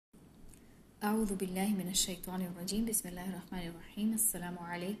اعوذ باللہ من الشیطان الرجیم بسم اللہ الرحمن الرحیم السلام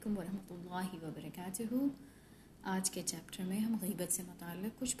علیکم ورحمۃ اللہ وبرکاتہ۔ آج کے چیپٹر میں ہم غیبت سے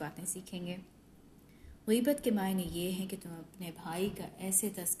متعلق کچھ باتیں سیکھیں گے۔ غیبت کے معنی یہ ہے کہ تم اپنے بھائی کا ایسے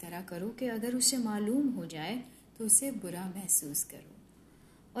تذکرہ کرو کہ اگر اسے معلوم ہو جائے تو اسے برا محسوس کرو،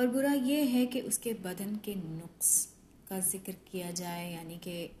 اور برا یہ ہے کہ اس کے بدن کے نقص کا ذکر کیا جائے، یعنی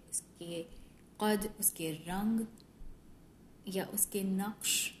کہ اس کے قد، اس کے رنگ یا اس کے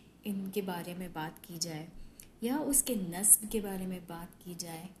نقش، ان کے بارے میں بات کی جائے، یا اس کے نسب کے بارے میں بات کی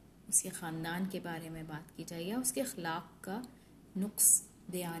جائے، اس کے خاندان کے بارے میں بات کی جائے، یا اس کے اخلاق کا نقص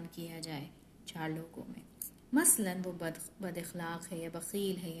بیان کیا جائے 4 لوگوں میں۔ مثلا وہ بد اخلاق ہے، یا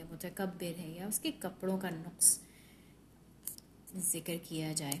بخیل ہے، یا متکبر ہے، یا اس کے کپڑوں کا نقص ذکر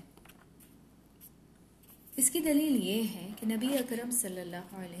کیا جائے۔ اس کی دلیل یہ ہے کہ نبی اکرم صلی اللہ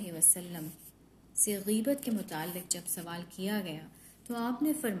علیہ وسلم سے غیبت کے متعلق جب سوال کیا گیا تو آپ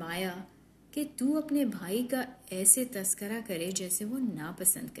نے فرمایا کہ تو اپنے بھائی کا ایسے تذکرہ کرے جیسے وہ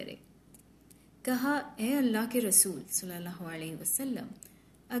ناپسند کرے۔ کہا، اے اللہ کے رسول صلی اللہ علیہ وسلم،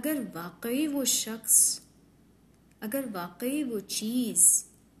 اگر واقعی وہ چیز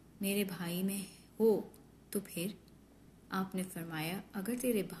میرے بھائی میں ہو تو پھر؟ آپ نے فرمایا، اگر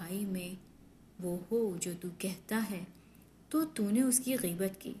تیرے بھائی میں وہ ہو جو تو کہتا ہے تو نے اس کی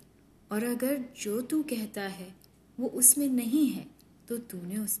غیبت کی، اور اگر جو تو کہتا ہے وہ اس میں نہیں ہے تو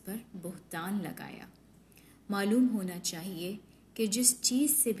نے اس پر بہتان لگایا۔ معلوم ہونا چاہیے کہ جس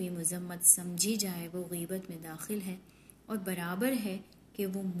چیز سے بھی مذمت سمجھی جائے وہ غیبت میں داخل ہے، اور برابر ہے کہ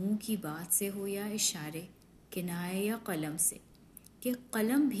وہ منہ کی بات سے ہو یا اشارے، کنایہ یا قلم سے، کہ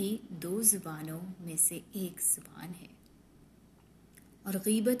قلم بھی 2 زبانوں میں سے ایک زبان ہے۔ اور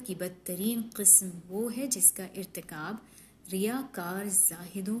غیبت کی بدترین قسم وہ ہے جس کا ارتکاب ریاکار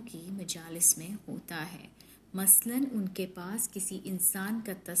زاہدوں کی مجالس میں ہوتا ہے۔ مثلا ان کے پاس کسی انسان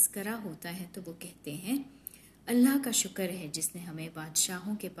کا تذکرہ ہوتا ہے تو وہ کہتے ہیں، اللہ کا شکر ہے جس نے ہمیں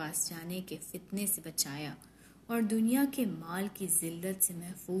بادشاہوں کے پاس جانے کے فتنے سے بچایا اور دنیا کے مال کی ذلت سے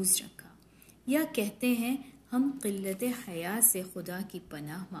محفوظ رکھا۔ یا کہتے ہیں، ہم قلت حیا سے خدا کی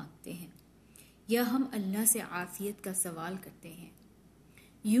پناہ مانگتے ہیں، یا ہم اللہ سے عافیت کا سوال کرتے ہیں۔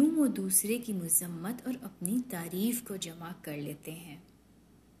 یوں وہ دوسرے کی مذمت اور اپنی تعریف کو جمع کر لیتے ہیں۔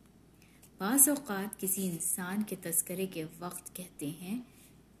 بعض اوقات کسی انسان کے تذکرے کے وقت کہتے ہیں،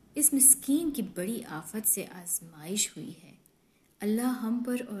 اس مسکین کی بڑی آفت سے آزمائش ہوئی ہے، اللہ ہم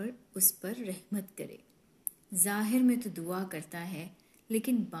پر اور اس پر رحمت کرے۔ ظاہر میں تو دعا کرتا ہے،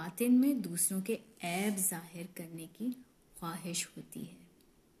 لیکن باطن میں دوسروں کے عیب ظاہر کرنے کی خواہش ہوتی ہے۔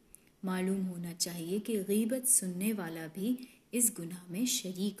 معلوم ہونا چاہیے کہ غیبت سننے والا بھی اس گناہ میں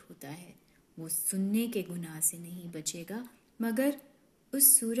شریک ہوتا ہے۔ وہ سننے کے گناہ سے نہیں بچے گا مگر اس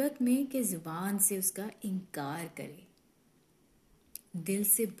صورت میں کہ زبان سے اس کا انکار کرے، دل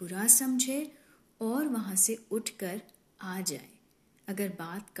سے برا سمجھے اور وہاں سے اٹھ کر آ جائے۔ اگر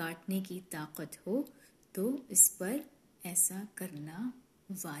بات کاٹنے کی طاقت ہو تو اس پر ایسا کرنا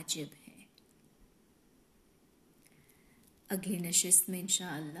واجب ہے۔ اگلی نشست میں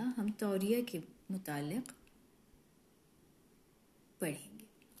انشاءاللہ ہم توریہ کے متعلق پڑھیں گے۔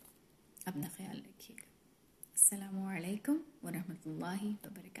 اپنا خیال رکھیے گا۔ السلام علیکم ورحمۃ اللہ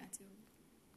وبرکاتہ۔